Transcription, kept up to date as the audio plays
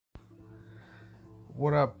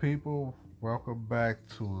What up, people? Welcome back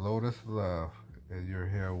to Lotus Love, and you're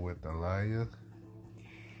here with the lion.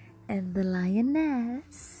 And the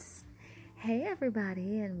lioness. Hey,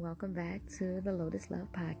 everybody, and welcome back to the Lotus Love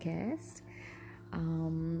podcast.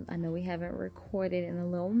 I know we haven't recorded in a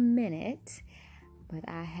little minute, but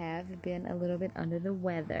I have been a little bit under the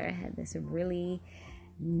weather. I had this really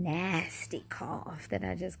nasty cough that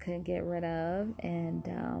I just couldn't get rid of,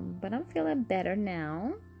 and but I'm feeling better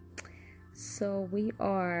now. So we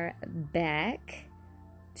are back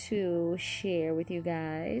to share with you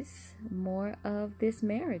guys more of this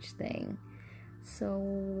marriage thing.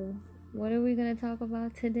 So, what are we going to talk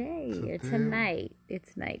about today or tonight?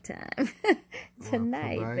 It's nighttime.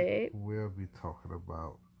 Tonight, babe. We'll be talking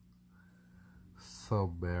about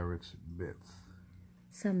some marriage myths.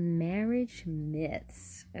 Some marriage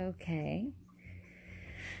myths. Okay.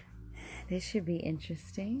 This should be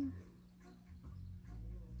interesting.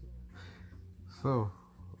 So,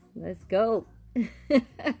 let's go. Give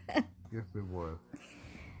me one.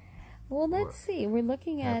 Well, let's see. We're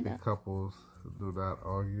looking at happy couples do not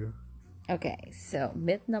argue. Okay, so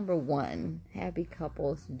myth number 1: happy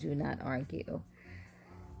couples do not argue.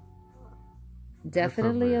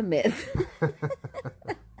 Definitely a myth.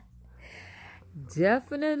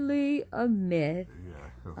 Definitely a myth.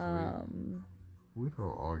 Yeah, we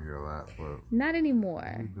don't argue a lot, but not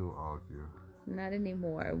anymore. We do argue. Not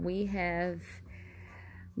anymore. We have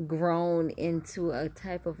grown into a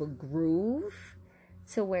type of a groove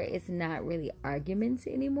to where it's not really arguments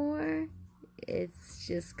anymore. It's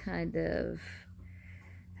just kind of,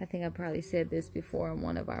 I think I probably said this before on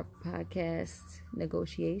one of our podcast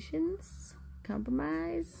negotiations,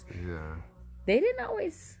 compromise. Yeah. They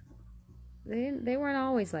weren't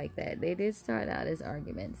always like that. They did start out as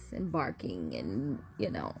arguments and barking and,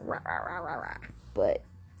 rah, rah, rah, rah, rah. But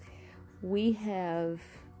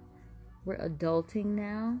we're adulting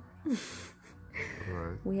now.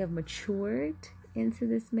 Right. We have matured into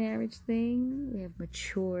this marriage thing. We have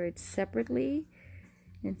matured separately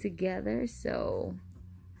and together. So,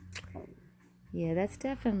 yeah, that's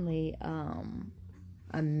definitely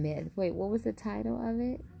a myth. Wait, what was the title of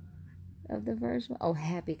it? Of the version? Oh,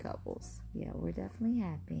 happy couples. Yeah, we're definitely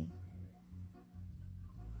happy.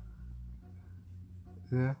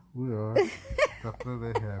 Yeah, we are.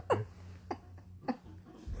 Definitely happy.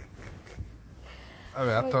 I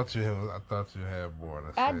mean, I thought you had more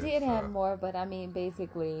to say. I did have more, but I mean,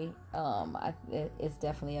 basically, it's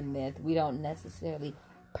definitely a myth. We don't necessarily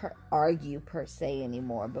argue per se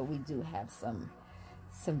anymore, but we do have some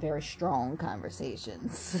very strong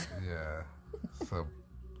conversations. Yeah, some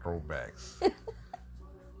throwbacks.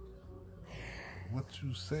 What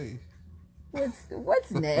you say?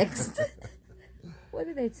 What's next? What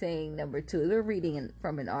are they saying? Number 2. They're reading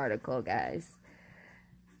from an article, guys.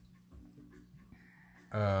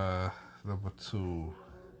 Number 2.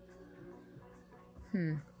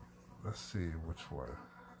 Let's see which one.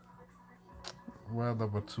 Well,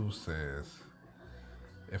 number 2 says,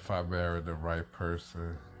 if I marry the right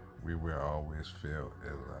person, we will always feel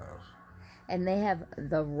in love. And they have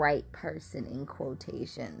the right person in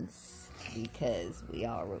quotations because we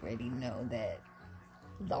already know that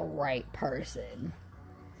the right person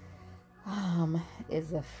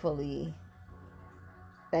is a fully,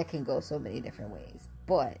 that can go so many different ways.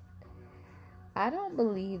 But I don't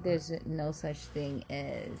believe there's no such thing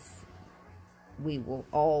as we will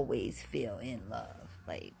always feel in love.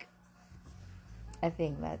 Like, I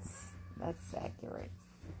think that's accurate.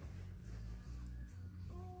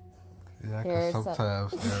 Yeah, because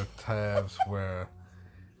sometimes there are times where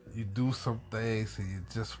you do some things and you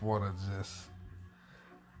just want to just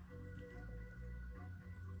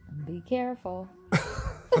be careful.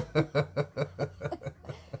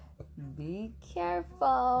 Be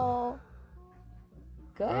careful.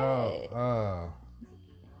 Go ahead.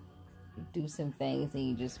 You do some things and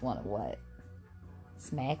you just want to what?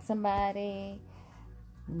 Smack somebody?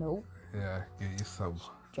 Nope. Yeah, give you some.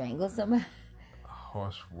 Strangle somebody?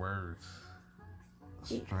 Harsh words.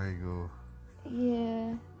 Strangle.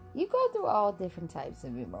 Yeah. You go through all different types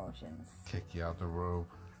of emotions. Kick you out the room.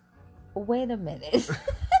 Wait a minute.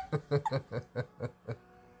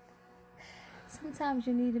 Sometimes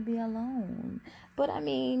you need to be alone. But I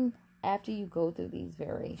mean, after you go through these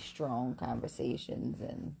very strong conversations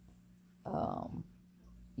and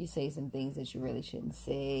you say some things that you really shouldn't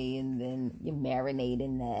say, and then you marinate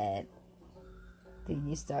in that, then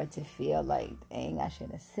you start to feel like, dang, I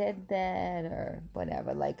shouldn't have said that or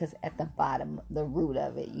whatever. Like, because at the bottom, the root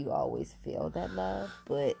of it, you always feel that love,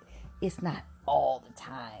 but it's not all the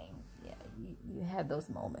time. Yeah, you have those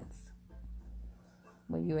moments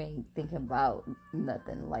when you ain't thinking about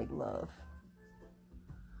nothing like love.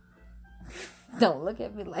 Don't look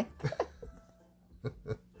at me like that. You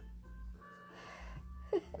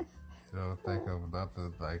don't think of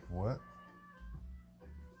nothing like what?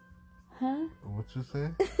 Huh? What you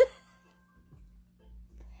say?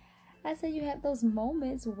 I said you have those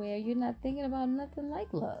moments where you're not thinking about nothing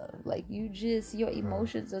like love. Like you just, your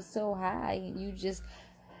emotions are so high and you just,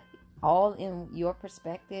 all in your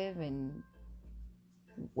perspective and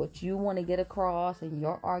what you want to get across and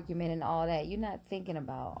your argument and all that. You're not thinking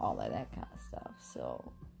about all of that kind of stuff.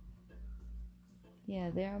 So, yeah,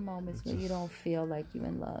 there are moments where you don't feel like you're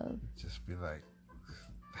in love. Just be like,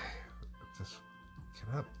 just,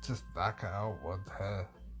 can I just knock her out one time?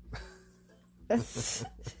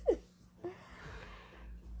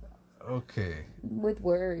 Okay. With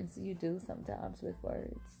words, you do sometimes with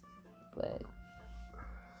words. But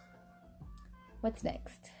what's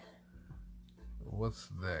next? What's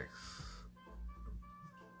next?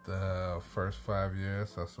 The first 5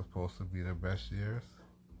 years are supposed to be the best years?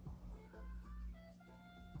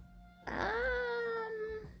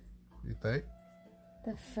 You think?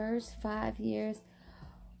 The first 5 years.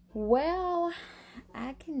 Well,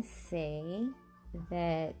 I can say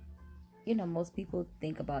that, you know, most people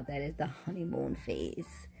think about that as the honeymoon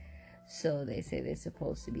phase. So they say they're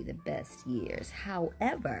supposed to be the best years.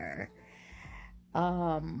 However,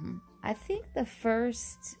 I think the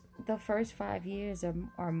first 5 years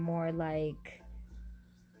are more like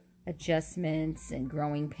adjustments and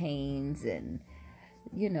growing pains and,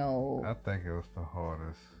 you know. I think it was the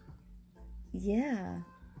hardest. Yeah.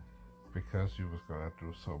 Because you was going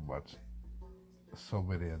through so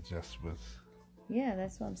many adjustments. Yeah,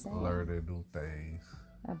 that's what I'm saying. Learning new things.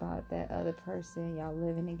 About that other person. Y'all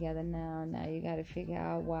living together now. Now you got to figure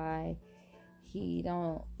out why he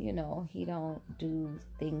don't do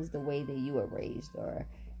things the way that you were raised, or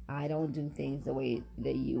I don't do things the way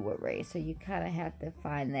that you were raised. So you kind of have to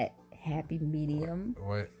find that happy medium.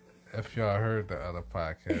 Wait, if y'all heard the other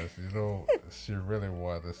podcast, you know, she really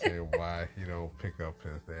wanted to say why he don't pick up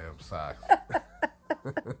his damn socks.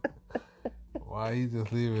 Why he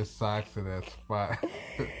just leave his socks in that spot?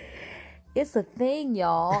 It's a thing,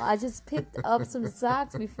 y'all. I just picked up some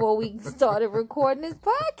socks before we started recording this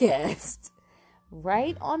podcast.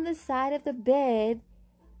 Right on the side of the bed,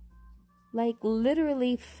 like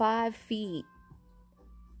literally 5 feet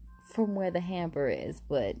from where the hamper is.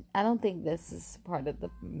 But I don't think this is part of the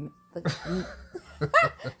I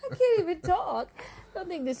can't even talk. I don't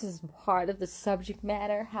think this is part of the subject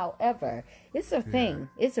matter. However, it's a thing.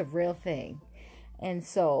 It's a real thing. And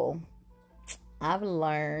so I've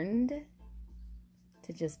learned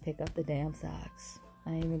to just pick up the damn socks.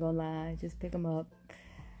 I ain't even gonna lie. Just pick them up.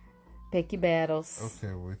 Pick your battles.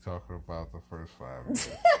 Okay, we're talking about the first 5 years.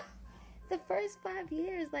 The first 5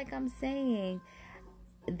 years, like I'm saying,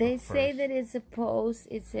 they say that it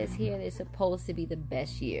says here that it's supposed to be the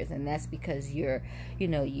best years, and that's because you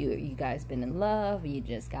guys been in love, and you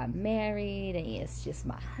just got married, and it's just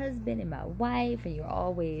my husband and my wife, and you're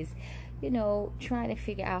always, trying to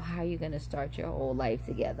figure out how you're going to start your whole life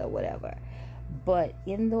together, whatever. But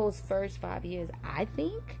in those first 5 years, I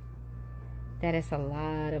think that it's a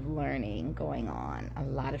lot of learning going on, a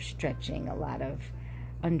lot of stretching, a lot of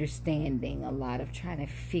understanding, a lot of trying to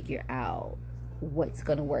figure out what's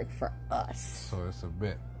going to work for us. So it's a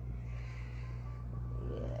bit.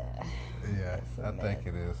 Yeah, I think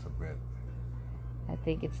it is a bit. I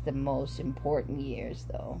think it's the most important years,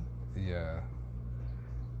 though. Yeah.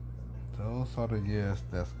 Those are the years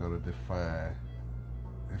that's going to define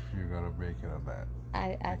if you're going to make it or not.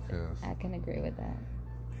 I can agree with that.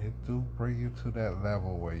 It do bring you to that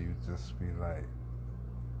level where you just be like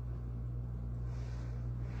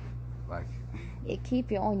it keep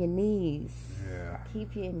you on your knees. Yeah.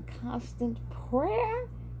 Keep you in constant prayer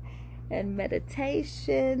and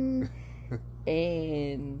meditation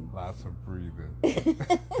and lots of breathing.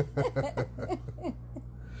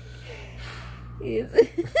 It's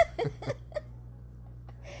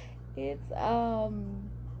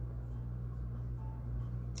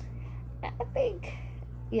I think,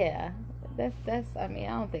 yeah, that's I mean,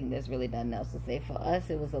 I don't think there's really nothing else to say. For us,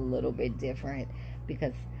 it was a little bit different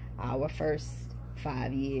because our first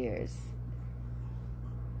 5 years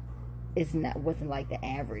wasn't like the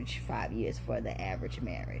average 5 years for the average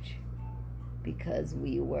marriage, because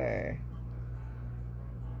we were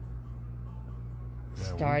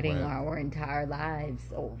starting our entire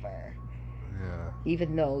lives over. Yeah.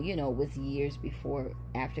 Even though, it was years before,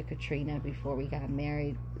 after Katrina, before we got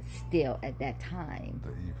married, still at that time.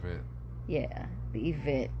 The event. Yeah. The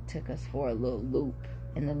event took us for a little loop,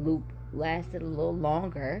 and the loop lasted a little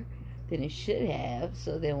longer than it should have.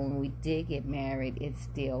 So then when we did get married, it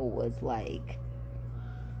still was like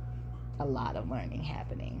a lot of learning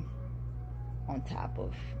happening on top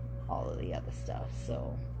of all of the other stuff.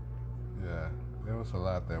 So yeah, there was a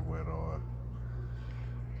lot that went on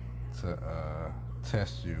to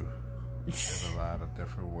test you in a lot of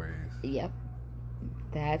different ways. Yep.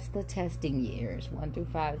 That's the testing years. 1 through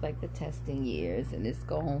 5 is like the testing years, and it's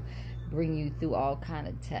going to bring you through all kind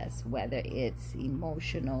of tests, whether it's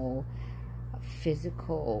emotional,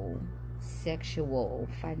 physical, sexual,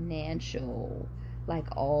 financial, like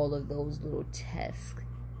all of those little tests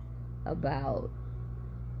about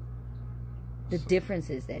the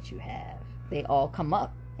differences that you have. They all come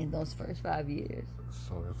up in those first 5 years.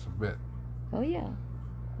 So it's a myth. Oh yeah,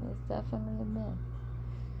 it's definitely a myth.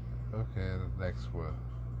 Okay, the next one.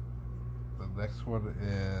 The next one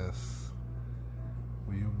is,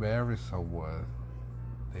 when you marry someone,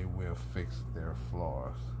 they will fix their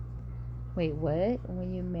flaws. Wait, what?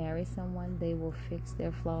 When you marry someone, they will fix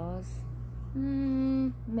their flaws?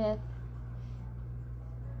 Myth.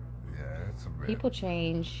 Yeah, it's a myth. People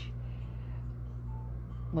change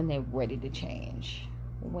when they're ready to change,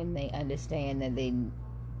 when they understand that they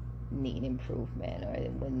need improvement, or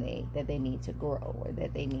that they need to grow, or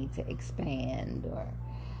that they need to expand, or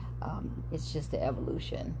it's just the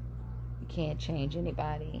evolution. You can't change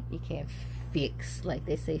anybody. You can't fix, like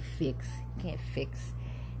they say, fix. You can't fix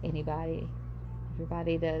anybody.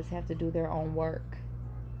 Everybody does have to do their own work.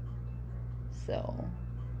 So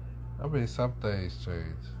I mean, some things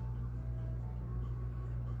change.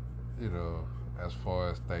 You know, as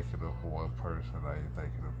far as thinking of one person, I ain't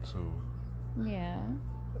thinking of two. yeah.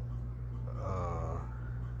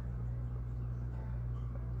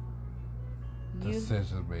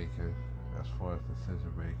 Decision making. As far as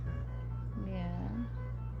decision making. Yeah.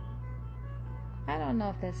 I don't know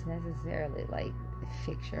if that's necessarily like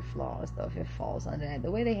fix your flaws, though, if it falls under that. The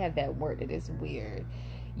way they have that worded is weird.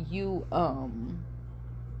 You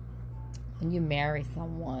when you marry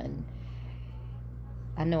someone,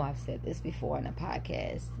 I know I've said this before in a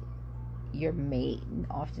podcast, your mate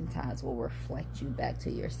oftentimes will reflect you back to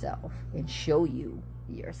yourself and show you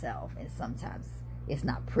yourself, and sometimes it's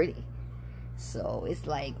not pretty. So it's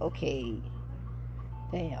like, okay,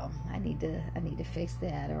 damn, I need to fix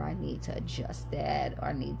that, or I need to adjust that, or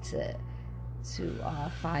I need to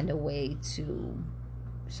find a way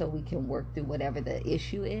so we can work through whatever the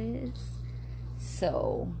issue is.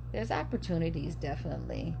 So there's opportunities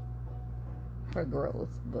definitely for growth,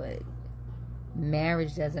 but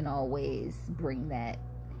marriage doesn't always bring that.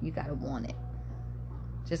 You gotta want it.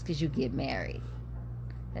 Just because you get married,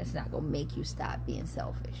 that's not gonna make you stop being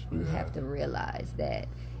selfish. You have to realize that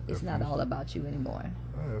it's not all about you anymore.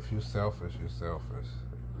 If you're selfish, you're selfish.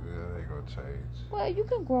 Yeah, it ain't gonna change. Well, you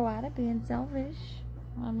can grow out of being selfish.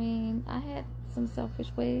 I mean, I had some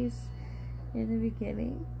selfish ways in the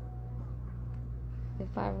beginning,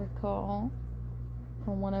 if I recall,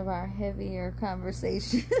 from one of our heavier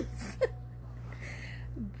conversations.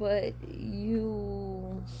 But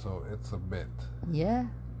So it's a myth. Yeah.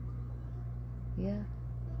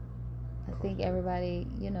 I think everybody,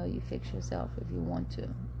 you fix yourself if you want to.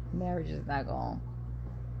 Marriage is not gonna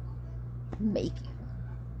make you.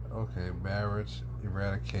 Okay, marriage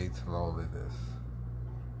eradicates loneliness.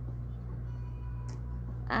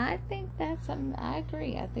 I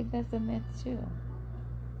agree. I think that's a myth too.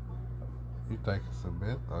 You think it's a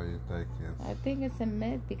myth, or you think it's... I think it's a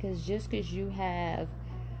myth, because just because you have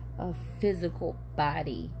a physical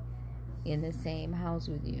body in the same house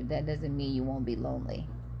with you, that doesn't mean you won't be lonely.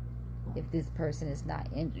 If this person is not,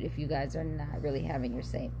 if you guys are not really having your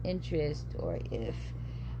same interest, or if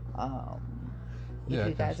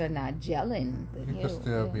you guys are not gelling, you can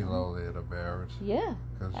still be lonely in a marriage. Yeah,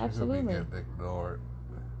 because absolutely. you're gonna be getting ignored.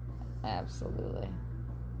 Absolutely.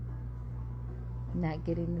 Not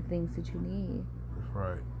getting the things that you need.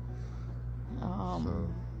 Right.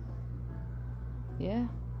 Yeah,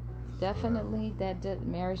 definitely.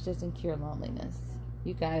 Marriage doesn't cure loneliness.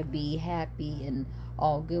 You gotta be happy and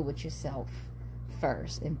all good with yourself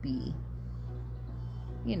first, and be,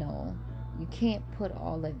 you can't put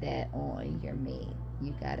all of that on your mate.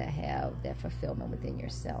 You gotta have that fulfillment within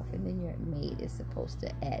yourself, and then your mate is supposed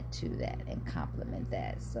to add to that and complement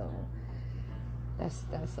that. So that's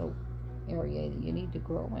a area that you need to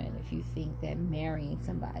grow in. If you think that marrying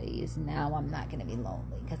somebody is, now I'm not going to be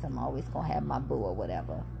lonely because I'm always going to have my boo or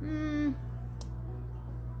whatever.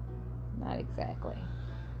 Not exactly.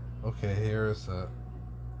 Okay, here's a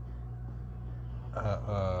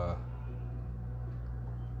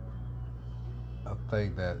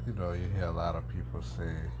thing that you hear a lot of people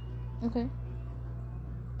say. Okay.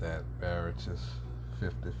 That marriage is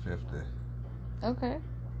 50-50. Okay.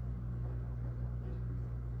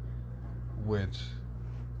 Which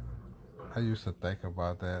I used to think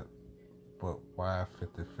about that, but why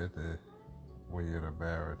 50-50 when you're in a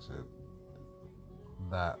marriage and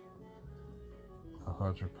not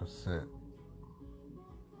 100%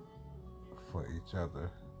 for each other?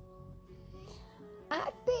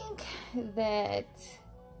 I think that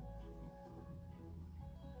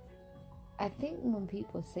when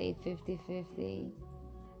people say 50-50,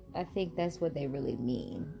 I think that's what they really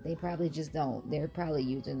mean. They probably just don't. They're probably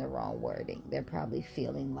using the wrong wording. They're probably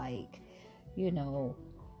feeling like,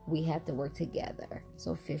 we have to work together.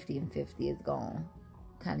 So 50 and 50 is gone.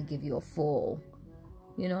 Kind of give you a full,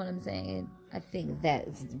 you know what I'm saying? I think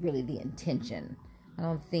that's really the intention. I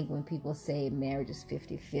don't think when people say marriage is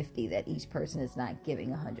 50-50 that each person is not giving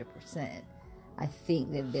 100%. I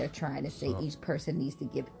think that they're trying to say each person needs to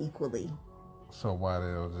give equally. So why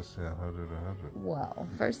they don't just say 100? Well,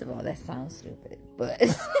 first of all, that sounds stupid, but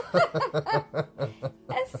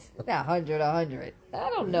that's not 100. I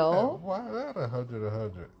don't know. Yeah, why not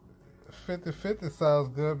 100? 50-50 sounds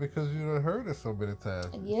good because you done heard it so many times.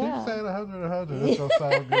 Yeah. Keep saying 100, it's gonna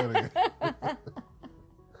sound good again.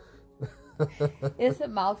 It's a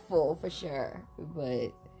mouthful for sure,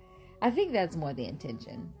 but I think that's more the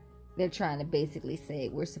intention. They're trying to basically say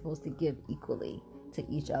we're supposed to give equally to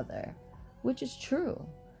each other, which is true.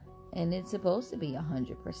 And it's supposed to be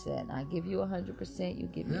 100%. I give you 100%, you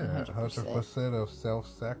give me 100%. 100% of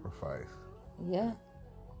self-sacrifice. Yeah.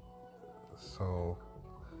 So,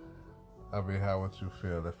 I mean, how would you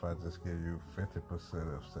feel if I just gave you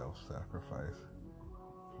 50% of self-sacrifice?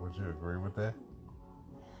 Would you agree with that?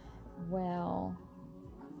 Well,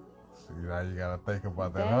 see, now you gotta think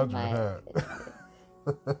about that 100,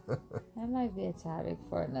 huh? That might be a topic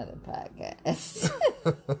for another podcast.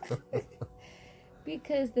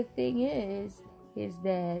 Because the thing is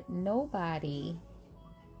that nobody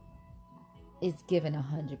is given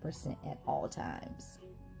 100% at all times.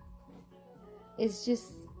 It's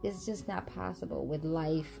just not possible with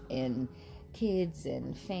life and kids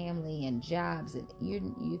and family and jobs, and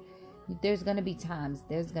you there's gonna be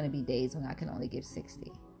days when I can only give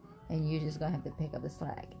 60. And you're just gonna have to pick up the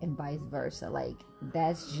slack, and vice versa. Like,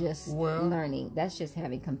 that's just learning. That's just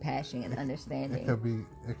having compassion and understanding. It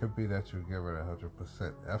could be that you give it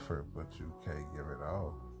 100% effort, but you can't give it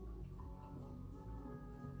all.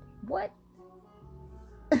 What?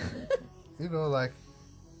 Like,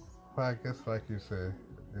 I guess, like you said,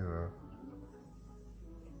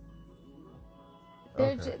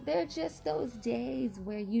 They're just those days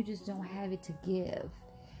where you just don't have it to give,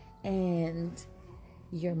 and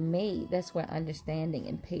your mate, that's where understanding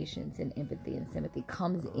and patience and empathy and sympathy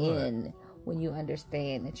comes in, when you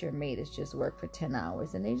understand that your mate has just worked for 10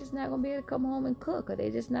 hours and they're just not going to be able to come home and cook, or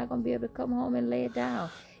they're just not going to be able to come home and lay it down.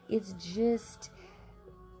 It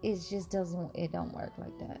don't work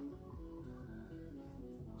like that.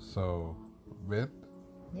 So, mid?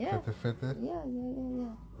 Yeah. 50-50? Yeah.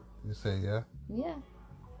 You say yeah? Yeah.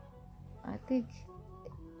 I think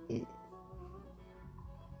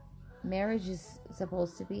marriage is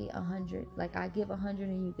supposed to be 100. Like, I give 100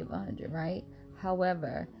 and you give 100, right?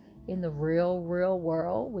 However, in the real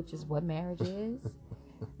world, which is what marriage is,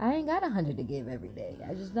 I ain't got 100 to give every day.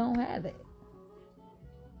 I just don't have it.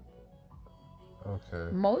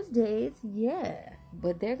 Okay. Most days, yeah.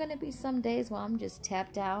 But there are going to be some days where I'm just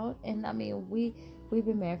tapped out. And I mean, we've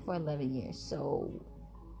been married for 11 years. So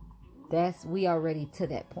we already to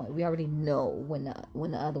that point. We already know when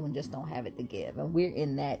the other one just don't have it to give. And we're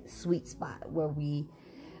in that sweet spot where we,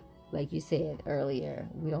 like you said earlier,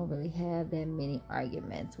 we don't really have that many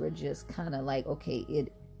arguments. We're just kind of like, okay,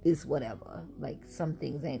 it is whatever. Like, some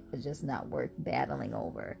things ain't just not worth battling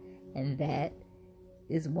over. And that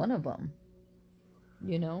is one of them.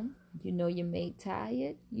 Your mate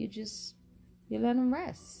tired, you let them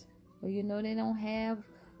rest. Or they don't have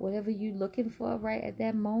whatever you're looking for right at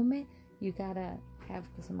that moment, you gotta have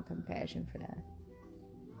some compassion for that.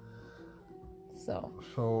 So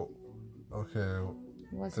okay,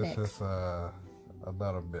 what's this next? is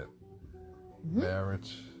another bit. Mm-hmm.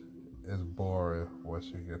 Marriage is boring once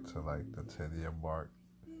you get to like the 10-year mark.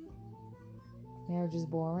 Marriage is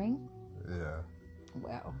boring? Yeah.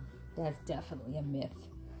 Well, that's definitely a myth.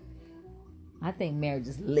 I think marriage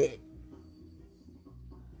is lit.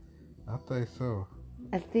 I think so.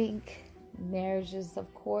 I think marriage is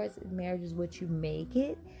what you make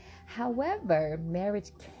it. However,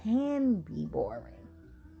 marriage can be boring.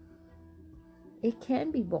 It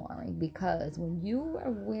can be boring because when you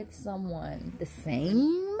are with someone, the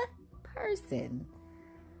same person,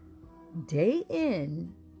 day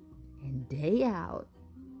in and day out,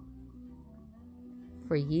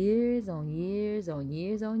 for years on years on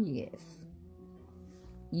years on years,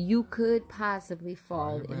 you could possibly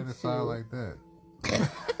fall you made into. it sound like that.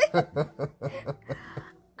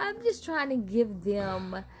 I'm just trying to give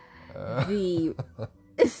them the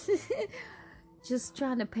just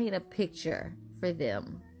trying to paint a picture for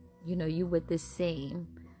them. You know, you with the same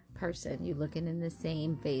person, you looking in the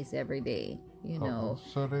same face every day, you know.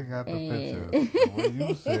 So they got the picture. When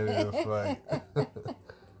you said it, it's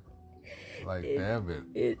like damn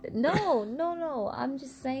it. No. I'm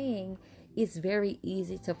just saying it's very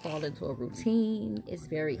easy to fall into a routine. It's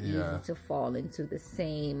very easy to fall into the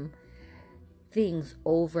same things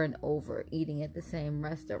over and over, eating at the same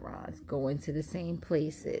restaurants, going to the same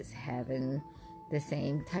places, having the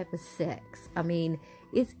same type of sex. I mean,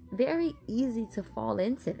 it's very easy to fall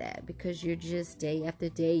into that because you're just day after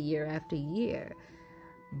day, year after year.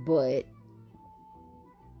 But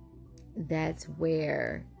that's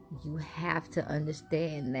where you have to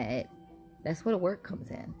understand that that's where the work comes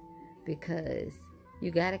in, because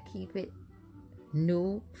you got to keep it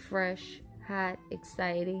new, fresh, hot,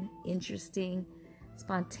 exciting, interesting,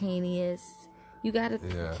 spontaneous. You got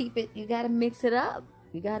to keep it, you got to mix it up.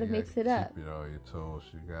 You got to mix it up. Keep it on your toes.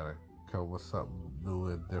 You got to come with something new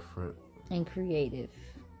and different. And creative.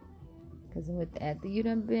 Because after you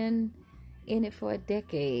done been in it for a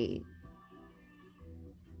decade,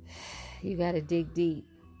 you got to dig deep.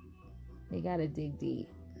 You got to dig deep.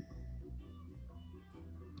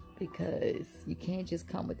 Because you can't just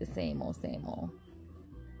come with the same old, same old.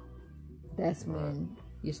 That's when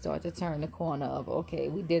you start to turn the corner of, okay,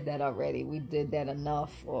 we did that already. We did that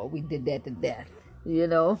enough, or we did that to death. You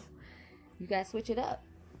know, you got to switch it up.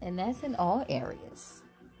 And that's in all areas.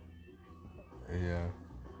 Yeah.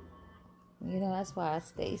 You know, that's why I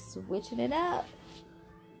stay switching it up.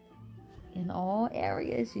 In all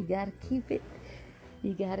areas, you got to keep it.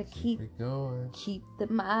 You got to keep it going. Keep the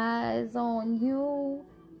eyes on you.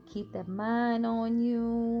 Keep that mind on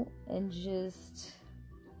you. And just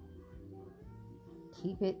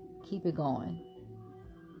keep it going.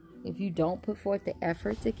 If you don't put forth the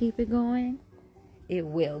effort to keep it going,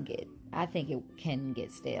 I think it can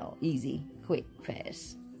get stale. Easy, quick,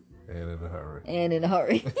 fast. And in a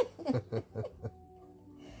hurry.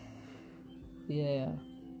 Yeah.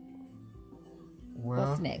 Well,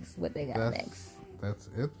 what's next? What they got next? That's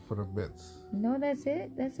it for the bits. No, that's it.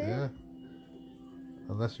 Yeah.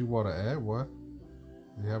 Unless you want to add one.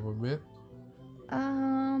 You have a myth?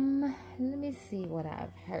 Let me see what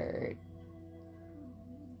I've heard.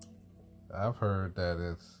 I've heard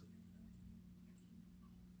that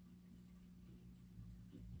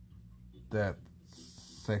that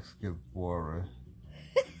sex gets boring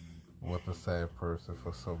with the same person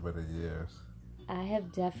for so many years. I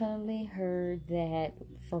have definitely heard that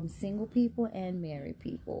from single people and married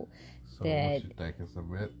people. So what you think is a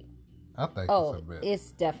myth? I think it's a myth.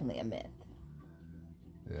 It's definitely a myth.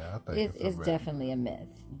 Yeah, I think it's definitely a myth,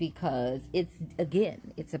 because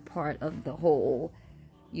it's a part of the whole.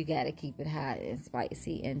 You got to keep it hot and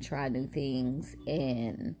spicy and try new things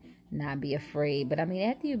and not be afraid. But I mean,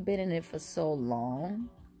 after you've been in it for so long,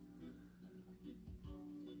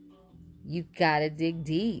 you got to dig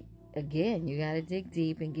deep. Again, you got to dig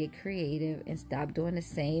deep and get creative and stop doing the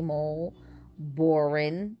same old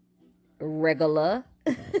boring, regular,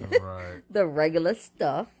 the regular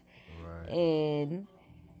stuff. Right. And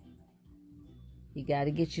you got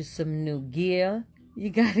to get you some new gear. You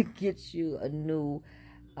got to get you a new,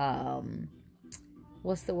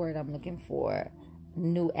 what's the word I'm looking for?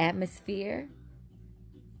 New atmosphere.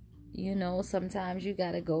 You know, sometimes you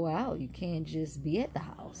got to go out. You can't just be at the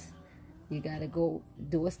house. You got to go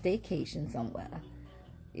do a staycation somewhere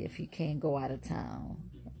if you can't go out of town.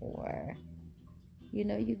 Or, you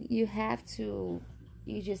know, you just have to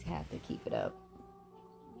keep it up.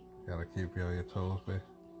 Gotta keep you on your toes, babe.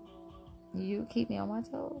 You keep me on my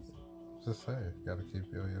toes? Just saying, gotta keep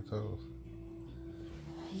you on your toes.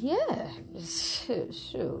 Yeah,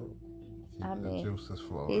 shoot. Keep the juices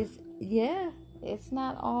flowing. It's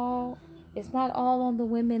not all on the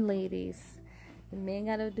women, ladies. The men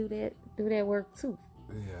gotta do that work too.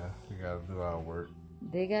 Yeah, we gotta do our work.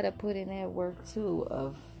 They gotta put in that work too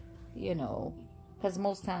of, you know, because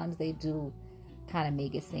most times they do kind of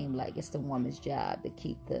make it seem like it's the woman's job to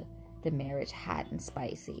keep the marriage hot and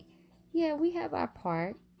spicy. Yeah, we have our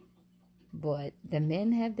part, but the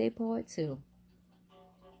men have their part too.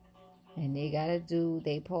 And they gotta do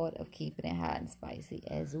their part of keeping it hot and spicy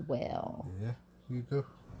as well. Yeah, you do.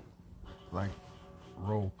 Like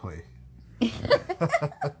role play.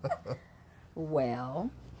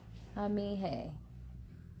 Well, I mean, hey,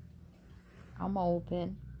 I'm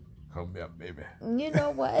open. Come here, baby. You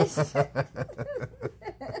know what?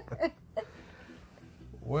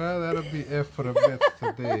 Well, that'll be it for the myths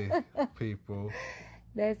today, people.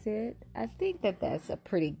 That's it. I think that's a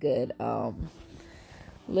pretty good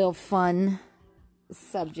little fun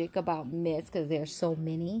subject about myths because there's so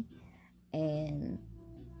many, and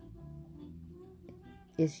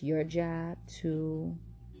it's your job to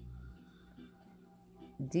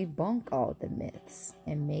debunk all the myths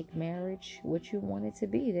and make marriage what you want it to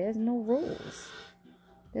be. There's no rules.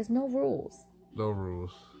 There's no rules. No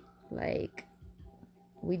rules. Like,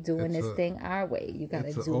 we doing this thing our way. You gotta do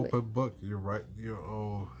it. It's an open book. You write your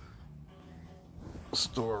own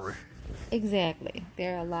story. Exactly.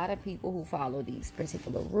 There are a lot of people who follow these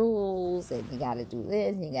particular rules, and you gotta do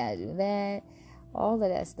this, and you gotta do that. All of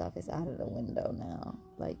that stuff is out of the window now.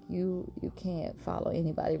 Like, you can't follow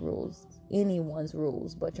anyone's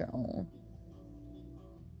rules but your own.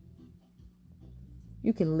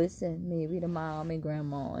 You can listen maybe to mom and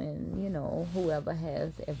grandma and, whoever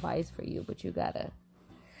has advice for you, but you gotta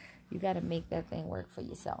make that thing work for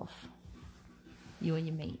yourself. You and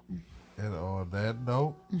your mate. And on that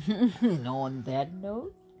note,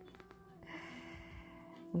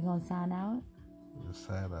 we're gonna sign out.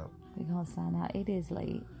 Sign out. We're gonna sign out. It is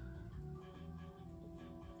late.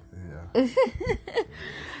 Yeah.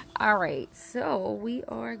 All right, so we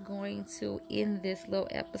are going to end this little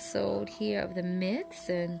episode here of the myths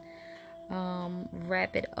and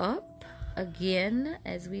wrap it up again,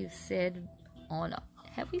 as we've said on.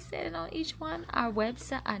 Have we said it on each one? Our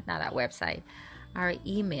website, not our website. Our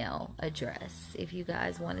email address. If you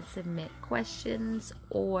guys want to submit questions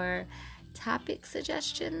or topic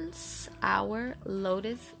suggestions, our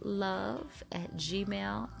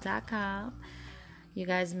lotuslove@gmail.com. You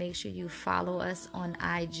guys make sure you follow us on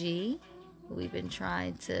IG. We've been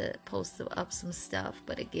trying to post up some stuff,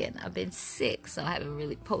 but again, I've been sick, so I haven't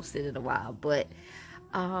really posted in a while. But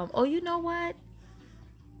you know what?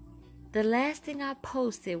 The last thing I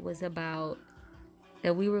posted was about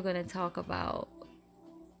that we were going to talk about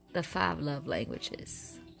the 5 love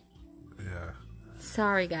languages. Yeah.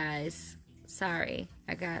 Sorry, guys. Sorry.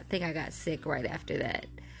 I think I got sick right after that.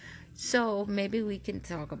 So maybe we can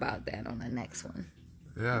talk about that on the next one.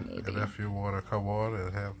 Yeah. Maybe. And if you want to come on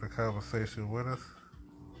and have the conversation with us,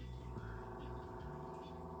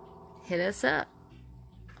 hit us up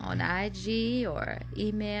on IG or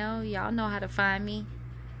email. Y'all know how to find me.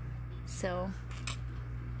 So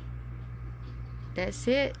that's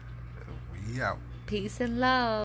it. we out. Peace and love.